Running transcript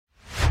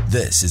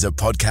This is a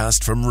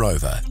podcast from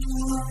Rover.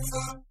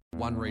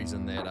 One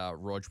reason that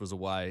Rog was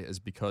away is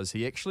because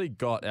he actually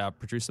got our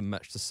producer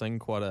Mitch to sing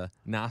quite a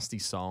nasty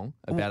song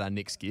about our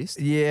next guest.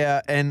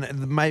 Yeah,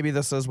 and maybe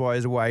this is why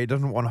he's away. He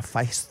doesn't want to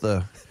face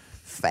the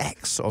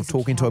facts of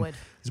talking to him.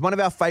 He's one of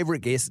our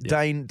favourite guests,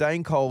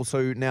 Dane Coles.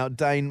 So now,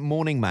 Dane,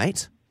 morning,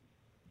 mate.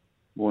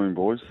 Morning,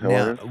 boys. How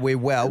are you? We're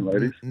well.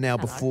 Ladies. Now,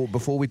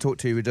 before we talk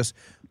to you,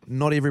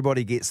 not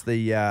everybody gets the.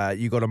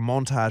 You got a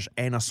montage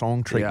and a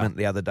song treatment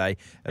the other day,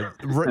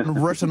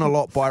 written a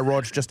lot by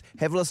Rog. Just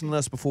have a listen to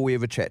this before we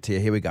ever chat to you.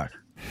 Here we go.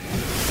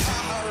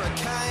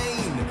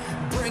 Hurricane,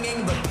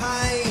 bringing the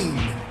pain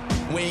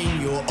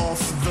when you're off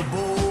the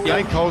ball.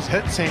 Dane Coles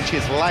hit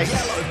Sanchez late.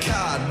 Yellow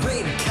card,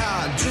 red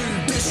card,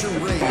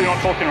 judiciary. You're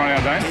not talking right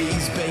now, Dane.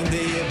 He's been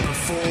there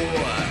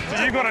before.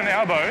 So you got an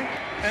elbow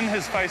in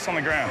his face on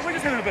the ground. We're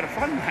just having a bit of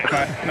fun, mate.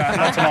 No,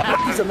 not tonight.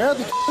 He's a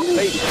mouthy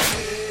Dirty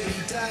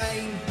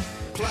Dane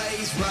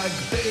plays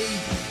rugby.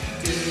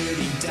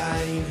 Dirty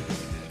Dane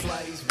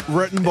plays rugby.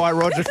 Written by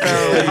Roger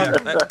Farrell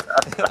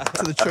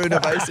to the tune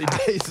of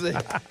AC/DC.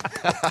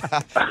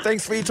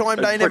 Thanks for your time,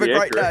 Dane. Have a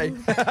great day.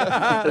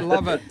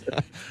 Love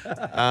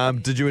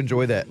it. Did you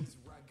enjoy that?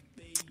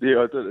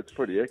 Yeah, I did. It's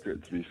pretty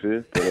accurate, to be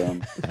fair. But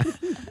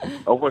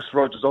I wish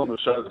Roger's on the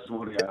show this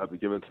morning. I had to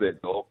give it to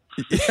that dog.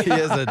 He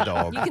is a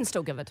dog. You can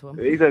still give it to him.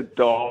 He's a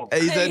dog.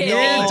 He's a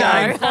Yeah, dog.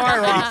 Dane,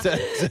 fire up.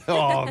 He's a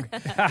dog.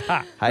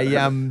 Hey,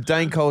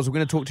 Dane Coles, we're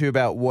going to talk to you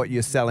about what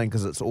you're selling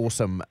because it's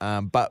awesome.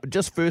 But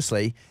just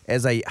firstly,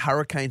 as a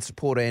Hurricane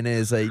supporter and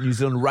as a New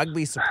Zealand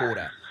rugby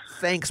supporter,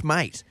 thanks,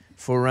 mate,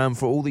 for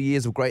all the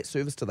years of great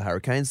service to the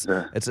Hurricanes.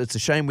 Yeah. It's a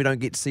shame we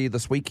don't get to see you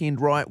this weekend,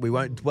 right? We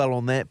won't dwell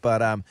on that,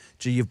 but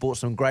you've brought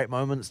some great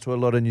moments to a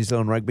lot of New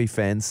Zealand rugby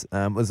fans.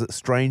 Was it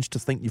strange to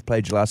think you've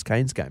played your last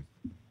Canes game?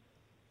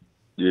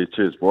 Yeah,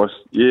 cheers, boys.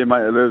 Yeah,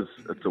 mate, it is.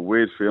 It's a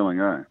weird feeling,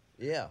 eh?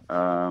 Yeah.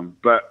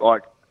 But,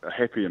 like,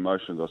 happy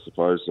emotions, I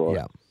suppose.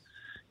 Like,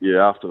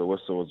 yeah, after the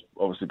whistle, was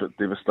obviously a bit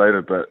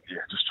devastated, but, yeah,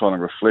 just trying to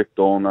reflect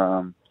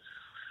on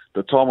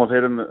the time I've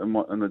had in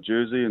the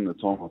jersey and the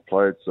time I've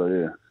played. So,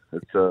 yeah.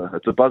 It's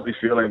a buzzy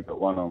feeling,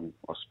 but one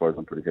I suppose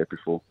I'm pretty happy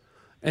for.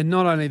 And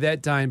not only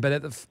that, Dane,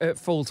 but at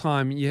full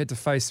time, you had to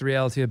face the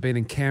reality of being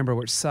in Canberra,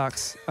 which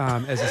sucks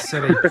as a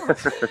city.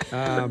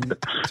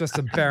 Just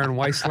a barren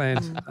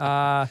wasteland.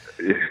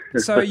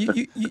 So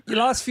your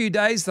last few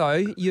days,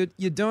 though, you're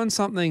doing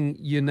something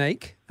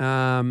unique.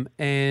 And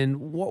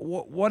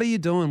what are you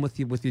doing with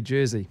your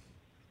jersey?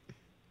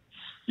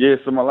 Yeah,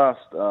 so my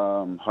last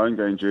home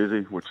game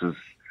jersey,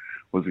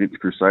 was against the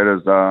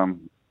Crusaders.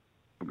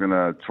 I'm going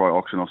to try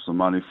auction off some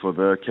money for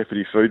the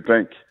Kapiti Food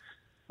Bank.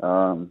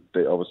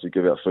 They obviously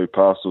give out food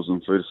parcels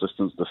and food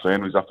assistance to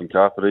families up in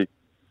Kapiti.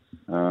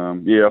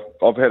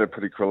 I've had a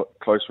pretty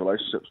close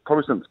relationship,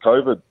 probably since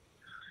COVID.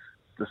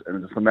 Just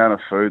the amount of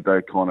food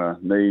they kind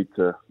of need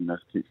to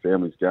keep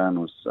families going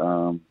was,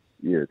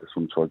 just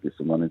want to try to get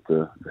some money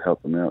to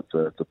help them out.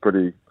 So it's a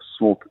pretty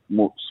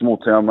small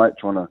town, mate,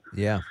 trying to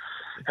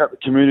help the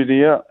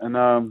community out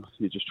and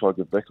just try to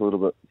give back a little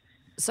bit.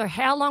 So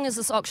how long is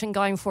this auction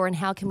going for and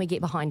how can we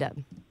get behind it?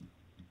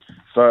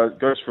 So it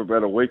goes for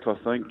about a week, I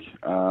think.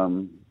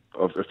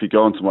 If you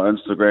go onto my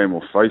Instagram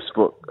or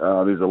Facebook,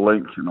 there's a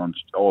link, and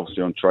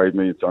obviously on Trade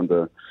Me, it's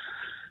under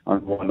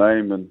my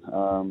name, and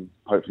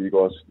hopefully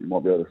you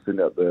might be able to send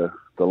out the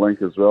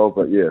link as well.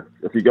 But yeah,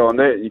 if you go on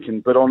that, you can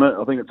bid on it.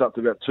 I think it's up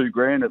to about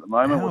 $2,000 at the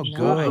moment. Which is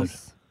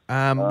awesome.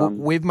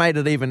 We've made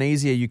it even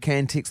easier. You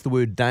can text the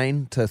word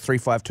Dane to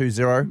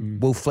 3520.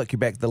 We'll flick you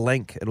back the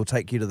link. It'll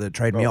take you to the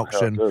Trade Me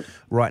auction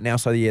right now.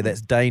 So, yeah,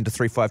 that's Dane to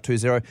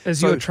 3520.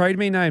 Is your Trade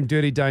Me name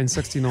Dirty Dane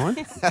 69?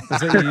 Is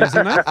that your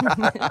username?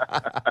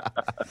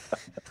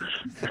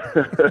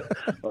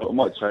 I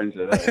might change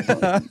that.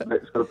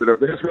 It's got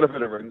a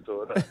bit of ring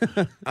to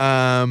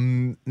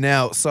it.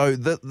 Now, so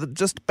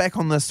just back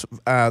on this,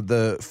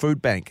 the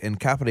food bank in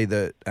Kapiti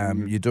that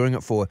you're doing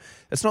it for,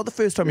 it's not the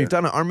first time you've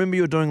done it. I remember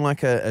you were doing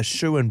like a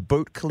shoe and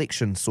boot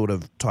collection sort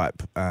of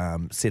type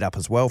setup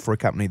as well for a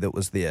company that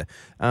was there.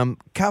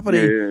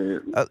 Kapiti,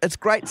 it's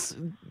great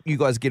you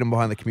guys get them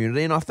behind the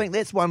community, and I think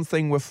that's one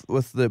thing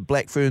with the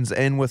Black Ferns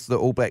and with the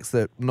All Blacks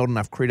that not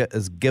enough credit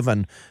is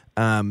given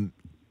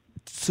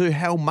to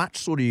how much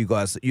sort of you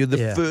guys, you're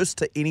the first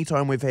to any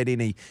time we've had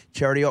any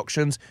charity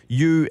auctions,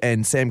 you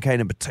and Sam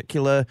Kane in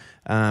particular,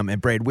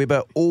 and Brad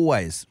Webber,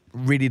 always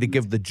ready to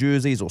give the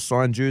jerseys or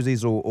signed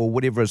jerseys or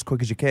whatever as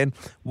quick as you can.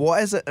 Why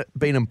has it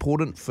been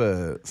important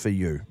for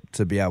you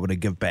to be able to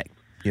give back,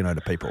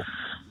 to people?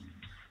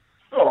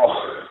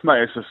 Oh,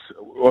 mate, it's just,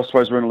 I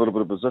suppose we're in a little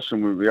bit of a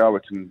position where we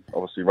can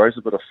obviously raise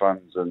a bit of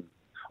funds. And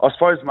I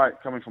suppose, mate,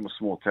 coming from a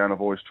small town,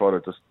 I've always tried to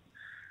just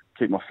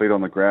keep my feet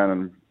on the ground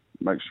and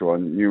make sure I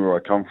knew where I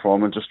come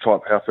from and just try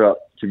to help out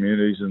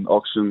communities and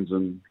auctions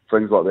and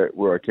things like that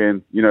where I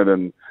can.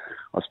 Then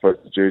I suppose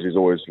the jerseys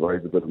always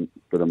raise a bit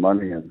of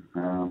money, and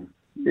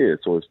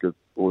it's always good,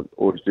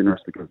 always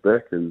generous to give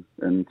back and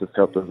just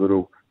help those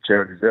little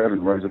charities out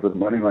and raise a bit of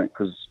money, mate,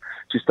 because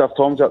it's just tough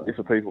times out there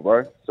for people,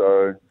 bro.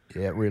 So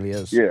yeah, it really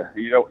is. Yeah,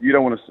 you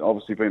don't want to,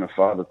 obviously being a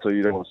father too,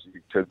 you don't want to see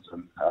your kids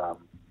and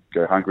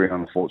go hungry.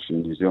 And unfortunately,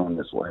 in New Zealand,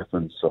 that's what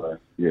happens. So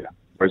yeah,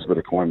 raise a bit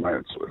of coin, mate.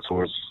 It's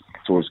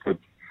always good.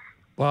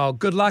 Well,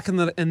 good luck in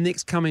the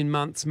next coming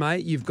months,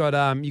 mate. You've got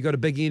a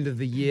big end of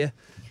the year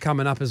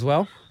coming up as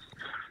well.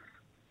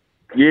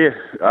 Yeah,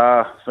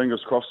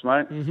 fingers crossed,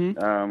 mate.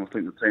 I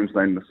think the team's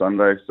named the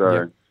Sunday,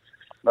 so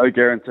no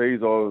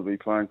guarantees. I'll be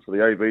playing for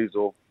the ABs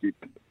or the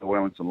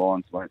Wellington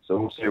Lions, mate. So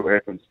we'll see what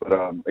happens. But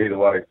either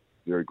way,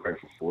 very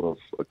grateful for what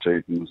I've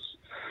achieved in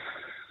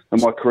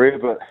my career.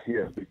 But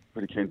yeah, be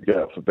pretty keen to get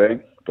up for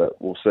bang. But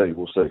we'll see.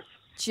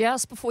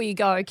 Just before you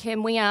go,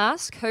 can we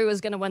ask who is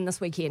going to win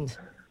this weekend?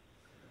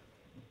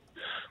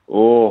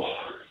 Oh,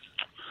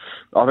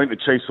 I think the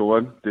Chiefs will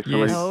win,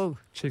 definitely. Yes. Oh.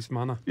 Chiefs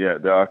mana. Yeah,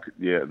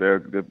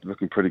 they're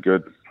looking pretty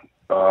good.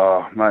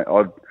 Mate,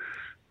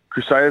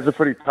 Crusaders are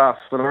pretty tough,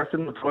 but I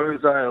reckon the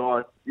Blues are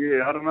like,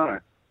 I don't know.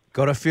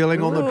 Got a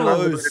feeling on the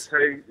Blues.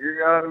 I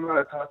don't know.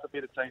 It's hard to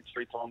beat a team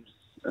 3 times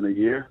in a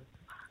year.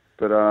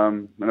 But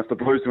and if the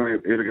Blues are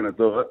ever going to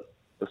do it,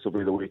 this will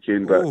be the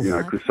weekend. But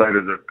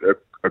Crusaders are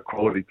a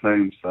quality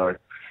team, so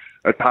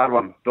it's a hard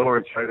one. Don't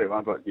worry, trade that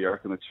one, but I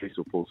reckon the Chiefs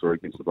will pull through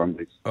against the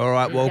Brumbies. All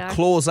right, well,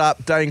 claws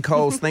up. Dane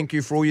Coles, thank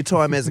you for all your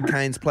time as a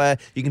Canes player.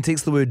 You can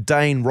text the word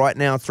Dane right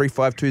now,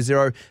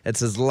 3520. It's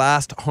his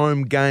last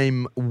home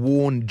game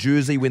worn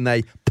jersey when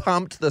they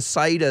pumped the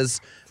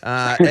Satyrs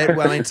at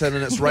Wellington,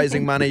 and it's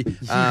raising money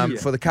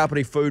for the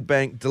Kapiti Food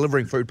Bank,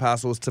 delivering food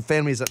parcels to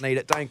families that need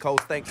it. Dane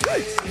Coles, thank you,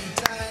 mate.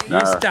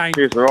 Yes, Dane.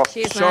 Cheers, Ross.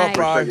 Cheers, Shot, mate.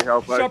 bro. Appreciate your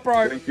help, mate. Shot,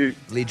 bro. Thank you.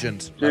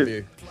 Legend. Cheers. Love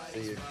you.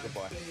 See you.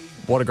 Goodbye.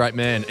 What a great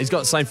man. He's got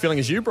the same feeling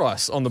as you,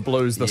 Bryce, on the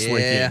Blues this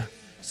weekend.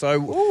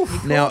 So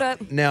called now it.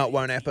 it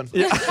won't happen.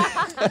 Yeah, Done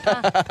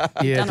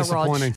a Rog. disappointing.